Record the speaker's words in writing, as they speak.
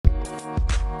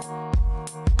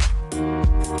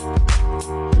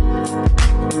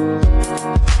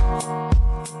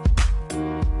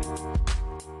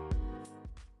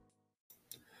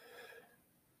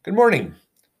Good morning.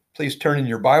 Please turn in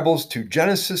your Bibles to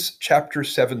Genesis chapter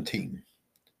 17.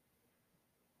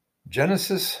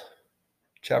 Genesis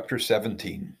chapter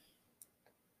 17.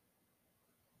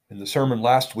 In the sermon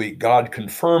last week, God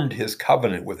confirmed his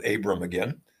covenant with Abram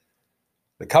again.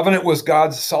 The covenant was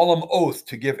God's solemn oath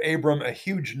to give Abram a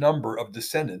huge number of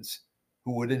descendants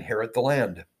who would inherit the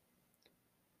land.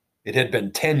 It had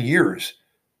been 10 years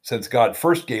since God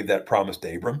first gave that promise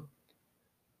to Abram.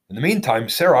 In the meantime,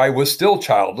 Sarai was still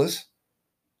childless,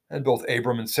 and both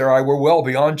Abram and Sarai were well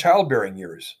beyond childbearing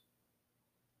years.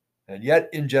 And yet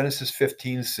in Genesis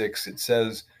 15:6, it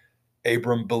says,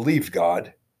 Abram believed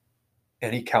God,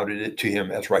 and he counted it to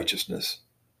him as righteousness.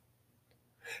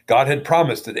 God had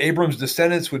promised that Abram's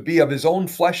descendants would be of his own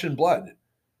flesh and blood,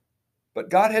 but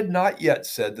God had not yet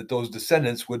said that those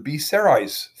descendants would be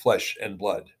Sarai's flesh and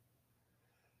blood.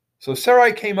 So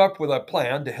Sarai came up with a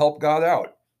plan to help God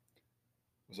out.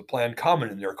 It was a plan common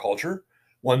in their culture,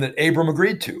 one that Abram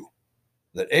agreed to,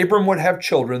 that Abram would have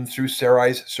children through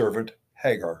Sarai's servant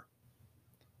Hagar.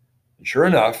 And sure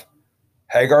enough,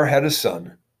 Hagar had a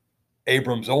son,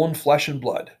 Abram's own flesh and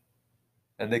blood,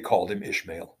 and they called him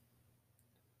Ishmael.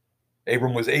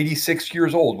 Abram was 86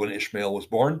 years old when Ishmael was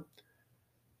born.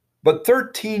 But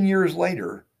 13 years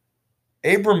later,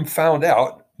 Abram found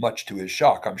out, much to his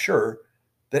shock, I'm sure,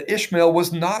 that Ishmael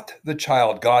was not the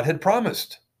child God had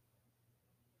promised.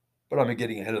 But I'm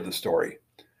getting ahead of the story.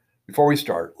 Before we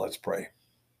start, let's pray.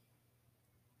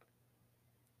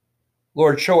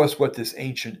 Lord, show us what this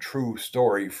ancient true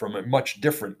story from a much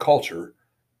different culture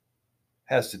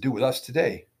has to do with us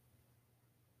today.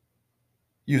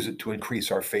 Use it to increase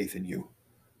our faith in you.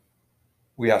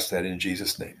 We ask that in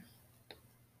Jesus' name.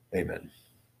 Amen.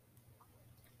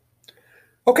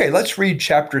 Okay, let's read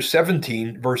chapter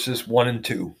 17, verses 1 and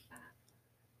 2.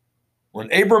 When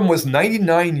Abram was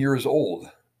 99 years old,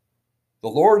 the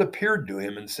Lord appeared to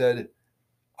him and said,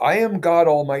 I am God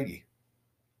Almighty.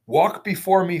 Walk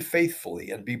before me faithfully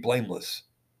and be blameless.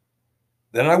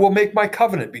 Then I will make my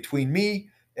covenant between me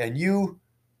and you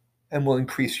and will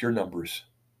increase your numbers.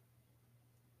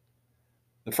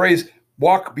 The phrase,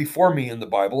 walk before me in the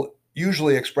Bible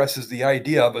usually expresses the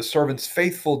idea of a servant's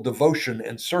faithful devotion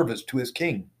and service to his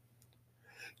king.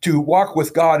 To walk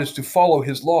with God is to follow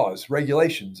his laws,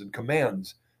 regulations, and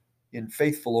commands in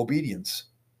faithful obedience.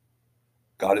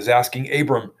 God is asking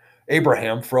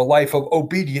Abraham for a life of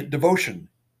obedient devotion.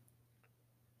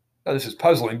 Now, this is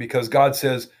puzzling because God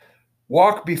says,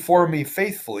 walk before me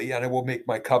faithfully and I will make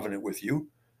my covenant with you.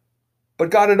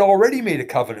 But God had already made a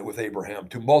covenant with Abraham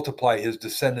to multiply his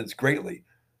descendants greatly,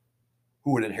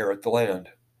 who would inherit the land.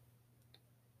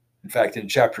 In fact, in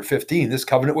chapter 15, this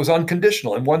covenant was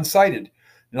unconditional and one-sided.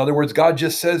 In other words, God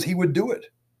just says he would do it.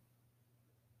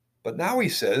 But now he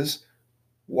says,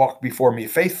 walk before me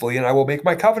faithfully and I will make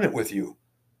my covenant with you.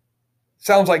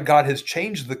 Sounds like God has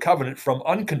changed the covenant from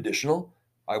unconditional,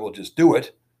 I will just do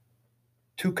it,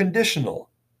 to conditional.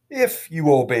 If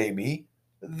you obey me,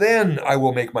 then I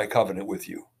will make my covenant with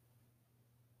you.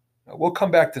 Now, we'll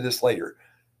come back to this later.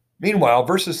 Meanwhile,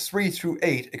 verses 3 through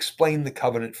 8 explain the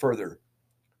covenant further.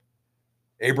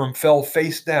 Abram fell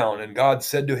face down, and God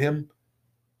said to him,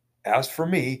 As for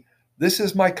me, this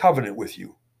is my covenant with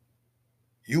you.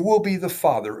 You will be the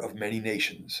father of many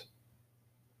nations.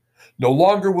 No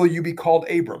longer will you be called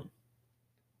Abram.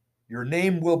 Your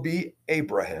name will be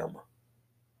Abraham,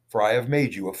 for I have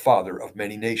made you a father of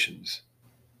many nations.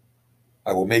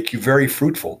 I will make you very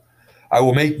fruitful. I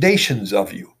will make nations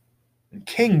of you, and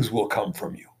kings will come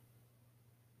from you.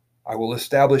 I will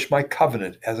establish my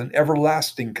covenant as an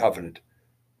everlasting covenant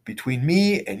between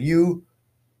me and you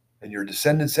and your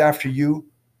descendants after you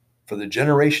for the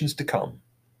generations to come,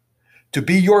 to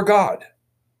be your God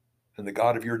and the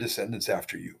God of your descendants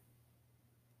after you.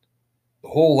 The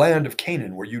whole land of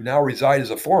Canaan, where you now reside as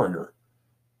a foreigner,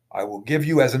 I will give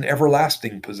you as an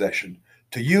everlasting possession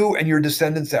to you and your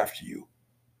descendants after you,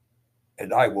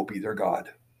 and I will be their God.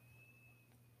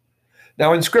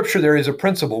 Now, in Scripture, there is a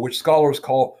principle which scholars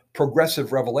call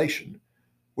progressive revelation,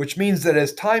 which means that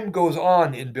as time goes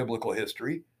on in biblical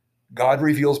history, God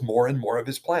reveals more and more of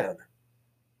his plan.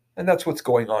 And that's what's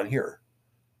going on here.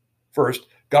 First,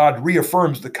 God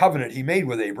reaffirms the covenant he made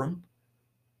with Abram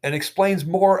and explains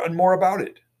more and more about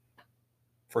it.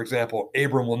 For example,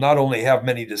 Abram will not only have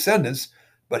many descendants,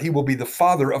 but he will be the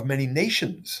father of many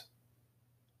nations.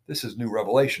 This is new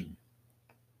revelation.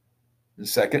 And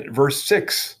second, verse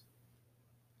 6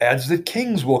 adds that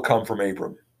kings will come from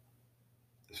Abram.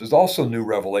 This is also new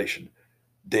revelation.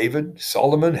 David,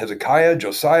 Solomon, Hezekiah,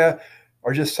 Josiah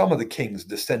are just some of the kings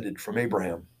descended from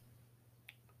Abraham.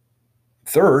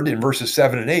 Third, in verses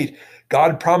 7 and 8,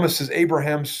 God promises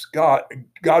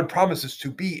God promises to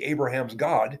be Abraham's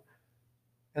God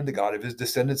and the God of his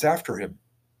descendants after him.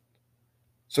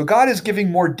 So God is giving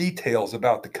more details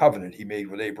about the covenant he made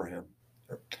with Abraham.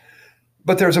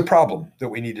 But there's a problem that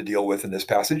we need to deal with in this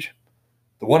passage,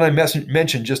 the one I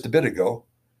mentioned just a bit ago.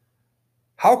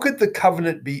 How could the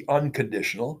covenant be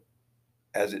unconditional,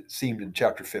 as it seemed in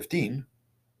chapter 15,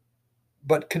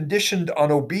 but conditioned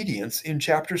on obedience in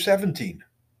chapter 17?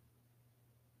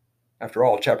 After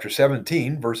all, chapter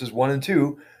 17, verses 1 and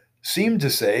 2, seem to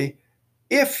say,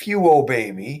 if you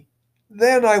obey me,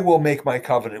 then I will make my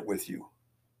covenant with you.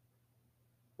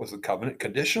 Was the covenant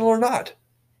conditional or not?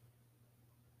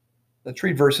 Let's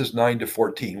read verses 9 to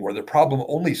 14, where the problem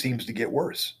only seems to get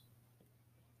worse.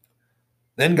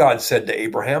 Then God said to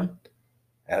Abraham,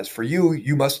 as for you,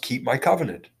 you must keep my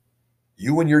covenant,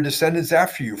 you and your descendants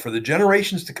after you, for the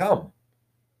generations to come.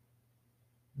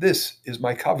 This is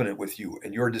my covenant with you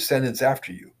and your descendants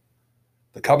after you,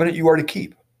 the covenant you are to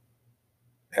keep.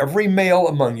 Every male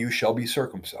among you shall be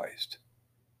circumcised.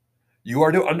 You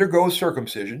are to undergo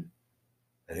circumcision,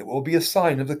 and it will be a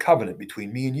sign of the covenant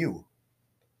between me and you.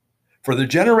 For the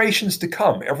generations to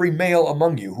come, every male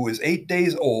among you who is 8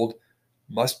 days old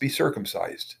must be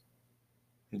circumcised,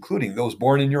 including those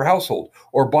born in your household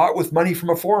or bought with money from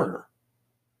a foreigner,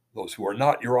 those who are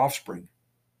not your offspring.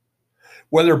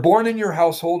 Whether born in your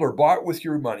household or bought with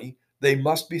your money, they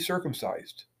must be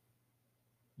circumcised.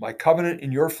 My covenant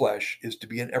in your flesh is to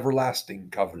be an everlasting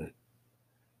covenant.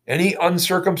 Any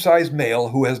uncircumcised male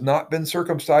who has not been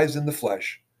circumcised in the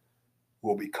flesh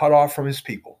will be cut off from his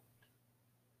people.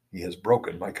 He has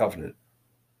broken my covenant.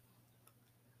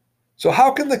 So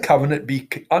how can the covenant be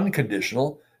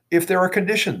unconditional if there are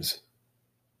conditions?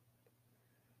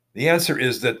 The answer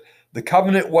is that the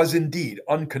covenant was indeed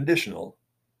unconditional,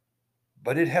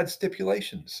 but it had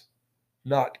stipulations,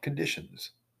 not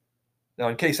conditions. Now,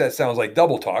 in case that sounds like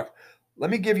double talk, let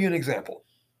me give you an example.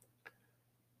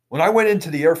 When I went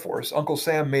into the Air Force, Uncle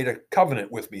Sam made a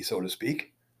covenant with me, so to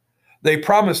speak. They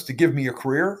promised to give me a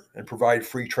career and provide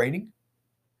free training,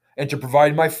 and to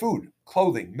provide my food,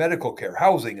 clothing, medical care,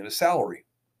 housing, and a salary.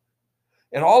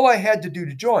 And all I had to do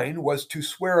to join was to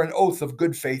swear an oath of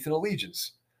good faith and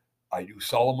allegiance. I do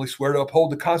solemnly swear to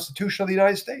uphold the Constitution of the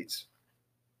United States.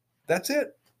 That's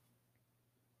it.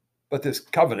 But this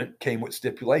covenant came with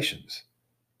stipulations.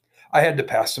 I had to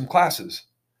pass some classes,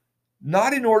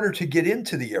 not in order to get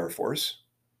into the Air Force.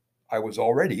 I was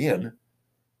already in.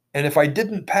 And if I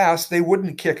didn't pass, they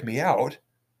wouldn't kick me out.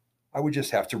 I would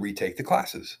just have to retake the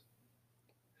classes.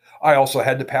 I also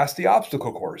had to pass the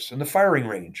obstacle course and the firing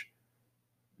range,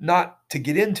 not to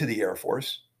get into the Air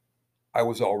Force. I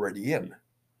was already in.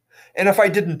 And if I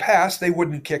didn't pass, they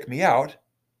wouldn't kick me out.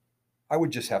 I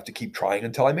would just have to keep trying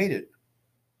until I made it.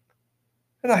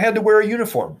 And I had to wear a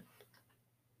uniform.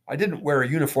 I didn't wear a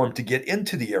uniform to get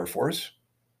into the Air Force.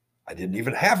 I didn't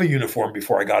even have a uniform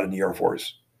before I got in the Air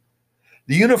Force.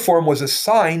 The uniform was a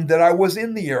sign that I was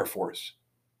in the Air Force.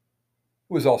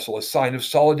 It was also a sign of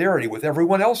solidarity with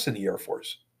everyone else in the Air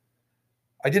Force.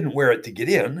 I didn't wear it to get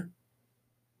in.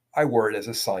 I wore it as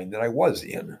a sign that I was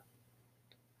in.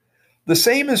 The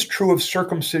same is true of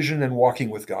circumcision and walking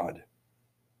with God.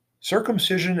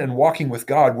 Circumcision and walking with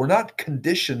God were not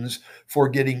conditions for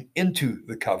getting into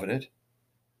the covenant.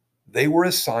 They were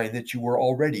a sign that you were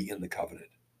already in the covenant.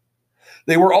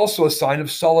 They were also a sign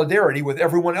of solidarity with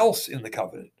everyone else in the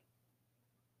covenant.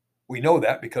 We know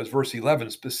that because verse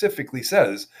 11 specifically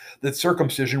says that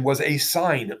circumcision was a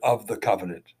sign of the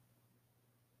covenant.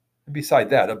 And beside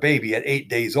that, a baby at 8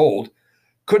 days old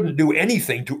couldn't do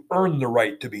anything to earn the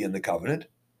right to be in the covenant.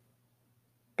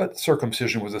 But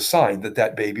circumcision was a sign that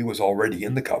that baby was already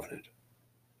in the covenant.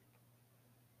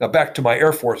 Now back to my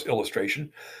Air Force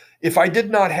illustration. If I did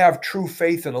not have true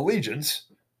faith and allegiance,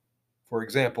 for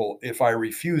example, if I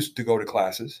refused to go to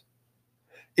classes,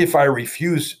 if I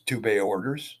refused to obey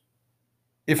orders,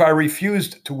 if I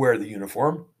refused to wear the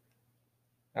uniform,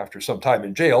 after some time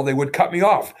in jail, they would cut me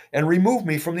off and remove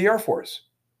me from the Air Force.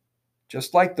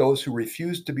 Just like those who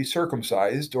refused to be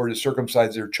circumcised or to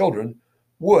circumcise their children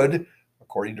would,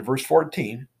 according to verse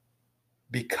 14,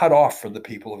 be cut off from the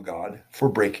people of God for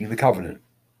breaking the covenant.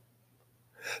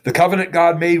 The covenant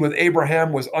God made with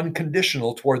Abraham was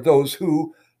unconditional toward those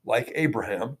who, like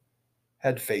Abraham,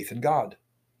 had faith in God.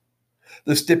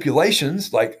 The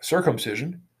stipulations, like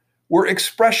circumcision, were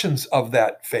expressions of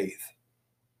that faith.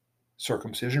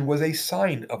 Circumcision was a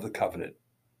sign of the covenant,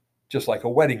 just like a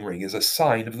wedding ring is a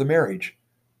sign of the marriage,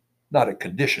 not a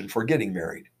condition for getting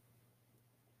married.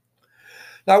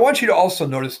 Now, I want you to also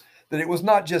notice that it was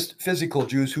not just physical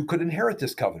Jews who could inherit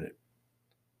this covenant.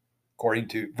 According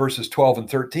to verses 12 and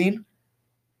 13,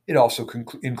 it also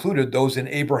included those in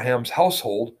Abraham's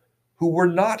household who were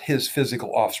not his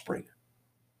physical offspring.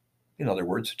 In other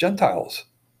words, Gentiles.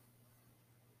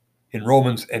 In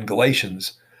Romans and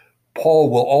Galatians,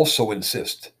 Paul will also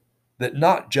insist that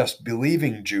not just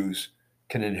believing Jews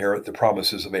can inherit the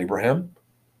promises of Abraham,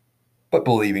 but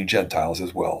believing Gentiles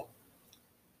as well.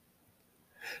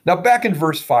 Now, back in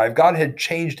verse 5, God had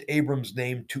changed Abram's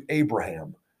name to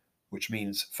Abraham, which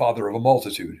means father of a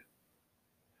multitude.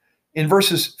 In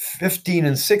verses 15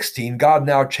 and 16, God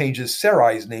now changes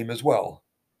Sarai's name as well.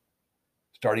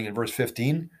 Starting in verse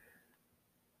 15,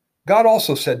 God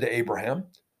also said to Abraham,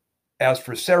 "As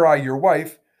for Sarai, your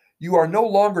wife, you are no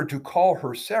longer to call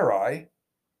her Sarai.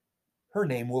 Her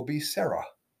name will be Sarah.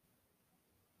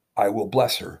 I will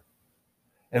bless her,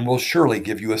 and will surely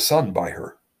give you a son by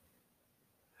her.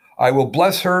 I will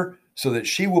bless her so that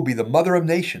she will be the mother of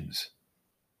nations.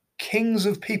 Kings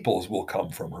of peoples will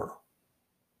come from her."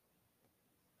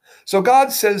 So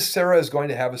God says Sarah is going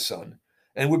to have a son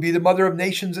and would be the mother of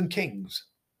nations and kings.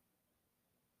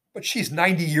 But she's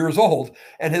 90 years old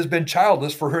and has been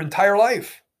childless for her entire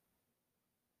life.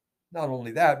 Not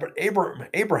only that, but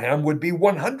Abraham would be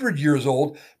 100 years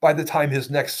old by the time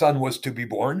his next son was to be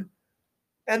born.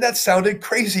 And that sounded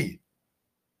crazy.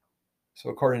 So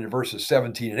according to verses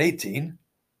 17 and 18,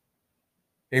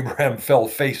 Abraham fell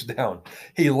face down.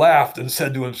 He laughed and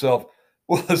said to himself,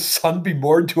 "Will a son be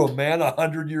born to a man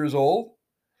 100 years old?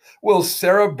 Will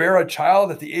Sarah bear a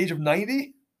child at the age of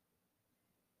 90?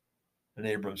 And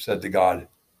Abram said to God,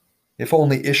 "If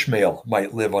only Ishmael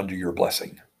might live under your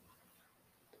blessing."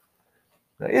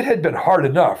 Now, it had been hard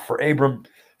enough for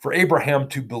Abraham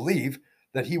to believe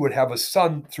that he would have a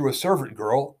son through a servant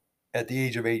girl at the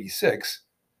age of 86.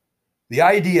 The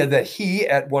idea that he,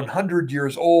 at 100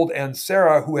 years old, and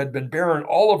Sarah, who had been barren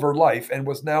all of her life and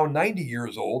was now 90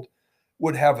 years old,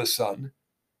 would have a son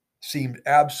seemed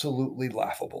absolutely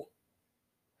laughable.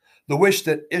 The wish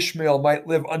that Ishmael might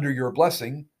live under your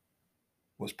blessing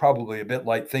was probably a bit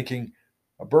like thinking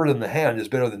a bird in the hand is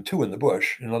better than two in the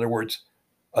bush. In other words,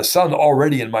 a son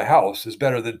already in my house is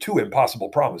better than two impossible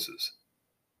promises.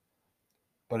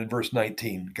 But in verse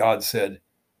 19, God said,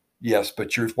 "Yes,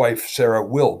 but your wife Sarah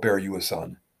will bear you a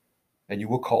son, and you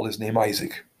will call his name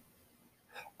Isaac.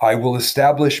 I will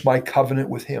establish my covenant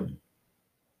with him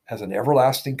as an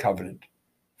everlasting covenant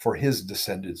for his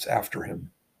descendants after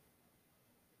him."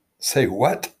 Say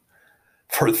what?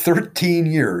 For 13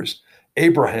 years,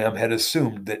 Abraham had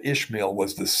assumed that Ishmael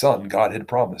was the son God had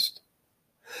promised,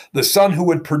 the son who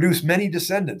would produce many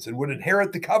descendants and would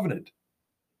inherit the covenant.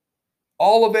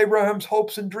 All of Abraham's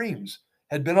hopes and dreams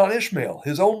had been on Ishmael,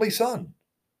 his only son.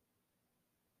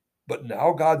 But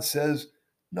now God says,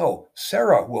 no,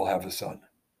 Sarah will have a son.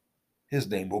 His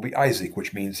name will be Isaac,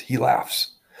 which means he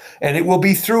laughs. And it will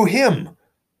be through him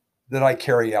that I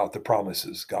carry out the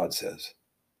promises, God says.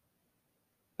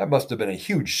 That must have been a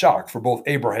huge shock for both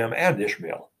Abraham and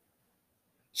Ishmael.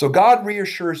 So God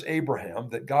reassures Abraham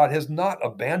that God has not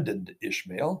abandoned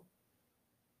Ishmael.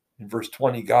 In verse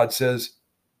 20, God says,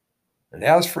 "And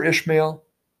as for Ishmael,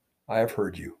 I have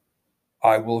heard you.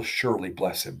 I will surely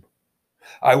bless him.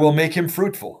 I will make him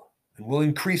fruitful and will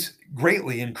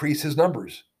greatly increase his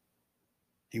numbers.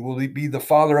 He will be the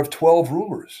father of 12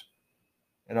 rulers,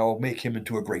 and I will make him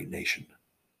into a great nation."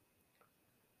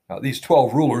 Now, these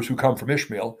 12 rulers who come from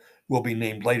Ishmael will be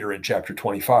named later in chapter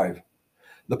 25.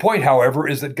 The point, however,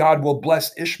 is that God will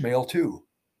bless Ishmael too.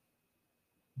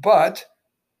 But,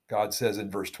 God says in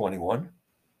verse 21,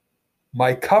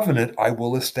 "My covenant I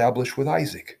will establish with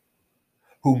Isaac,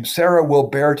 whom Sarah will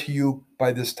bear to you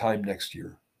by this time next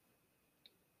year."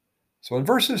 So in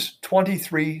verses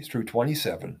 23 through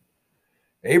 27,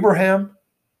 Abraham,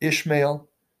 Ishmael,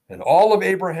 and all of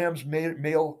Abraham's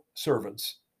male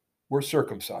servants were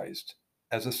circumcised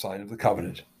as a sign of the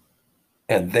covenant,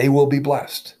 and they will be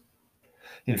blessed.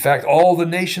 In fact, all the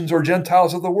nations or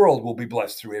Gentiles of the world will be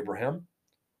blessed through Abraham.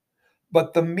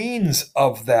 But the means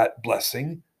of that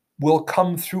blessing will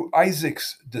come through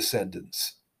Isaac's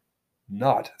descendants,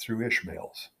 not through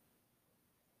Ishmael's.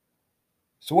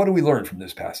 So what do we learn from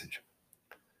this passage?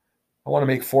 I want to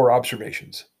make 4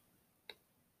 observations.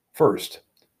 First,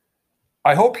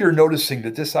 I hope you're noticing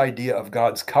that this idea of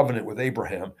God's covenant with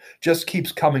Abraham just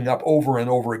keeps coming up over and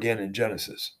over again in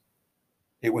Genesis.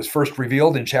 It was first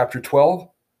revealed in chapter 12,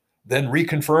 then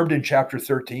reconfirmed in chapter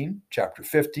 13, chapter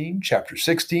 15, chapter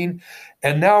 16,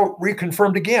 and now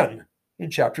reconfirmed again in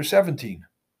chapter 17.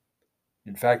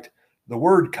 In fact, the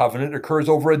word covenant occurs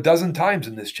over a dozen times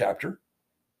in this chapter,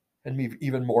 and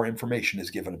even more information is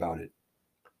given about it.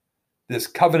 This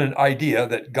covenant idea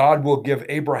that God will give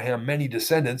Abraham many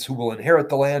descendants who will inherit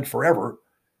the land forever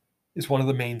is one of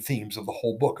the main themes of the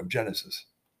whole book of Genesis.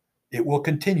 It will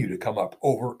continue to come up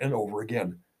over and over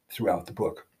again throughout the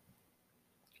book.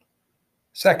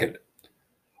 Second,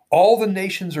 all the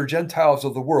nations or Gentiles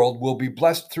of the world will be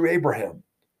blessed through Abraham.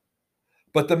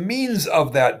 But the means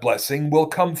of that blessing will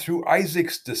come through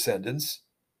Isaac's descendants,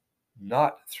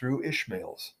 not through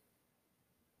Ishmael's.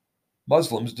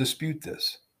 Muslims dispute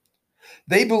this.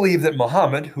 They believe that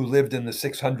Muhammad, who lived in the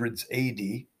 600s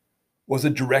AD, was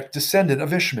a direct descendant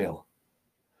of Ishmael,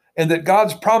 and that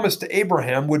God's promise to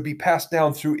Abraham would be passed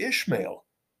down through Ishmael,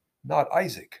 not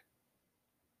Isaac.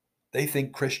 They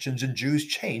think Christians and Jews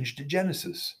changed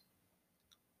Genesis.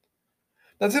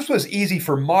 Now, this was easy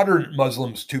for modern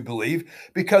Muslims to believe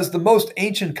because the most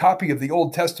ancient copy of the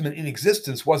Old Testament in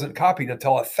existence wasn't copied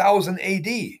until 1000 AD.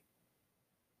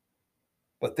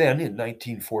 But then, in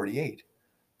 1948,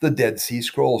 the Dead Sea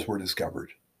Scrolls were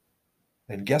discovered.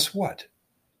 And guess what?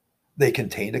 They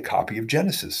contained a copy of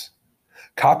Genesis,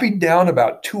 copied down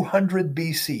about 200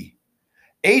 BC,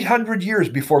 800 years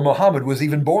before Muhammad was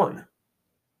even born.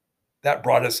 That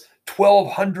brought us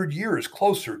 1,200 years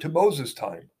closer to Moses'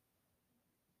 time.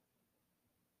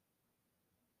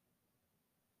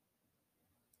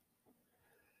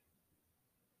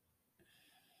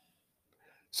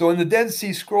 So in the Dead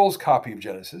Sea Scrolls copy of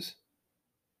Genesis,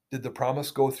 did the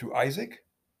promise go through Isaac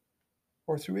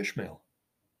or through Ishmael?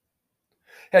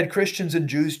 Had Christians and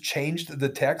Jews changed the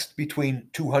text between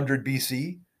 200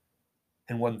 BC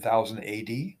and 1000 AD?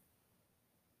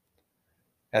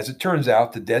 As it turns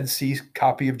out, the Dead Sea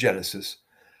copy of Genesis,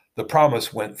 the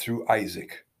promise went through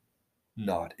Isaac,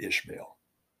 not Ishmael.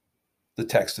 The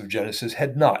text of Genesis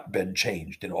had not been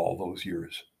changed in all those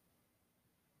years.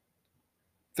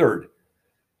 Third,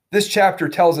 this chapter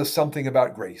tells us something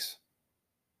about grace.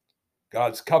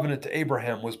 God's covenant to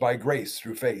Abraham was by grace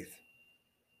through faith.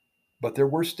 But there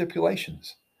were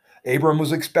stipulations. Abram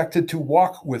was expected to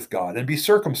walk with God and be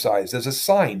circumcised as a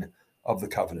sign of the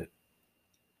covenant.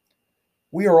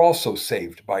 We are also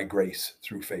saved by grace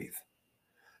through faith.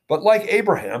 But like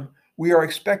Abraham, we are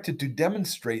expected to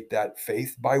demonstrate that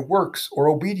faith by works or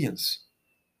obedience.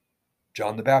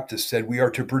 John the Baptist said we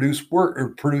are to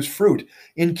produce fruit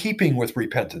in keeping with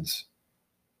repentance.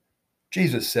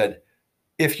 Jesus said,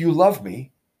 "If you love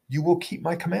me, you will keep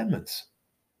my commandments."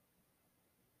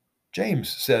 James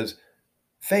says,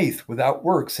 "Faith without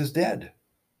works is dead."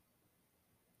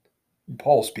 And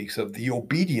Paul speaks of the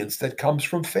obedience that comes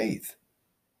from faith.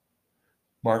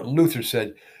 Martin Luther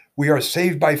said, "We are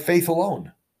saved by faith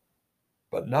alone,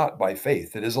 but not by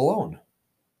faith that is alone."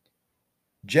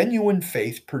 Genuine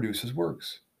faith produces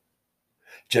works.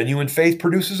 Genuine faith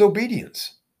produces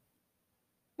obedience.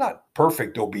 Not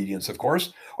perfect obedience, of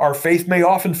course. Our faith may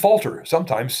often falter,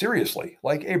 sometimes seriously,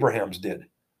 like Abraham's did.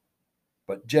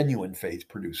 But genuine faith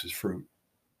produces fruit.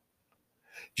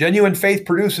 Genuine faith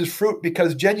produces fruit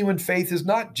because genuine faith is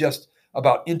not just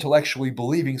about intellectually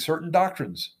believing certain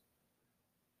doctrines.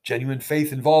 Genuine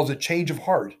faith involves a change of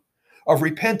heart, of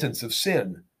repentance of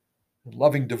sin, and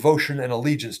loving devotion and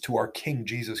allegiance to our King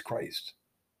Jesus Christ.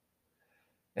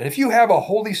 And if you have a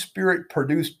Holy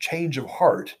Spirit-produced change of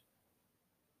heart,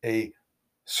 a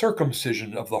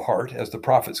circumcision of the heart, as the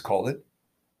prophets called it,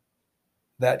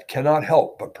 that cannot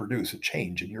help but produce a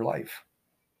change in your life.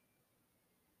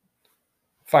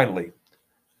 Finally,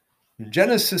 in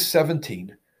Genesis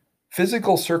 17,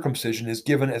 physical circumcision is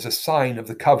given as a sign of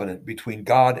the covenant between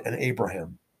God and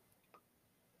Abraham.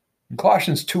 In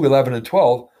Colossians 2:11 and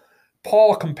 12,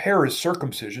 Paul compares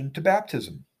circumcision to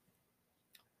baptism.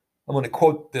 I'm going to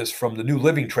quote this from the New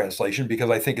Living Translation because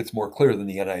I think it's more clear than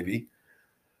the NIV.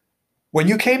 "When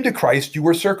you came to Christ, you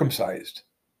were circumcised,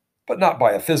 but not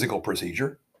by a physical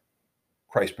procedure.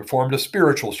 Christ performed a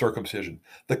spiritual circumcision,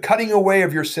 the cutting away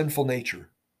of your sinful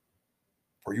nature.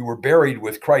 For you were buried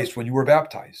with Christ when you were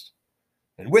baptized,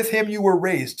 and with him you were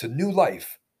raised to new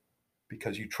life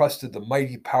because you trusted the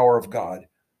mighty power of God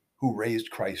who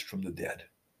raised Christ from the dead."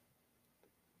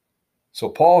 So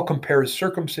Paul compares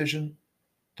circumcision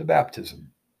to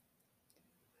baptism.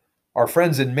 Our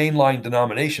friends in mainline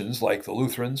denominations like the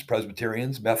Lutherans,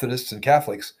 Presbyterians, Methodists, and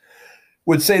Catholics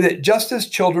would say that just as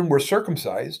children were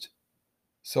circumcised,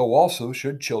 so also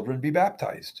should children be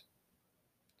baptized.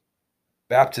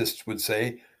 Baptists would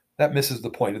say that misses the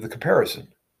point of the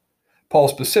comparison. Paul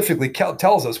specifically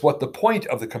tells us what the point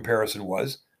of the comparison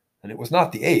was, and it was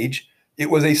not the age, it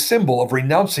was a symbol of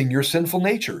renouncing your sinful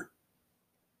nature.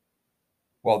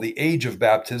 While the age of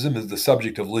baptism is the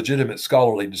subject of legitimate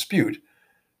scholarly dispute,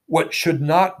 what should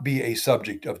not be a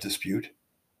subject of dispute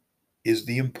is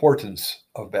the importance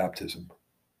of baptism.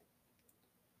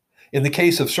 In the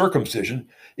case of circumcision,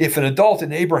 if an adult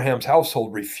in Abraham's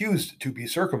household refused to be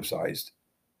circumcised,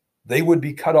 they would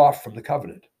be cut off from the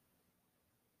covenant.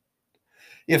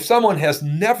 If someone has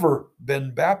never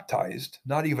been baptized,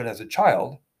 not even as a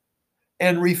child,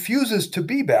 and refuses to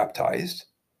be baptized,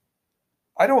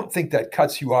 I don't think that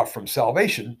cuts you off from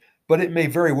salvation, but it may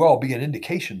very well be an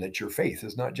indication that your faith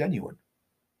is not genuine.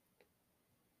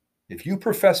 If you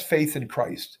profess faith in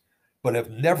Christ, but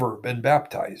have never been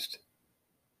baptized,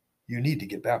 you need to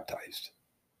get baptized.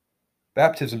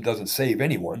 Baptism doesn't save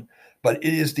anyone, but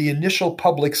it is the initial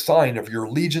public sign of your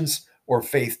allegiance or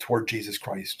faith toward Jesus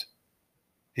Christ.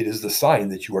 It is the sign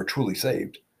that you are truly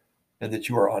saved and that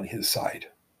you are on his side.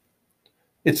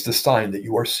 It's the sign that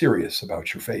you are serious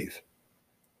about your faith.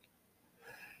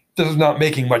 If this is not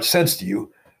making much sense to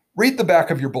you, read the back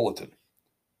of your bulletin.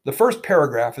 The first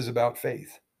paragraph is about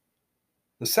faith.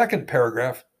 The second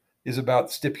paragraph is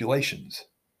about stipulations.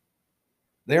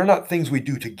 They are not things we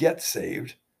do to get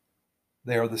saved.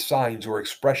 They are the signs or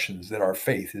expressions that our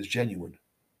faith is genuine.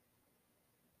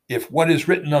 If what is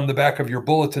written on the back of your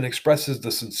bulletin expresses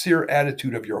the sincere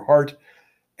attitude of your heart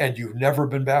and you've never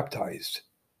been baptized,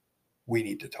 we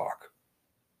need to talk.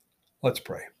 Let's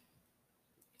pray.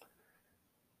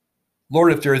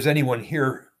 Lord, if there is anyone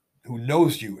here who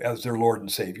knows you as their Lord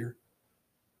and Savior,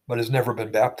 but has never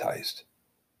been baptized,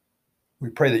 we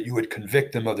pray that you would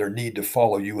convict them of their need to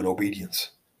follow you in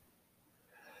obedience.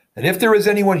 And if there is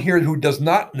anyone here who does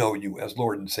not know you as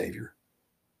Lord and Savior,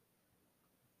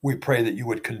 we pray that you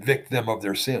would convict them of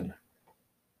their sin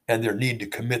and their need to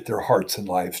commit their hearts and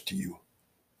lives to you.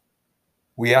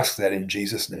 We ask that in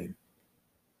Jesus' name.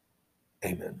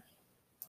 Amen.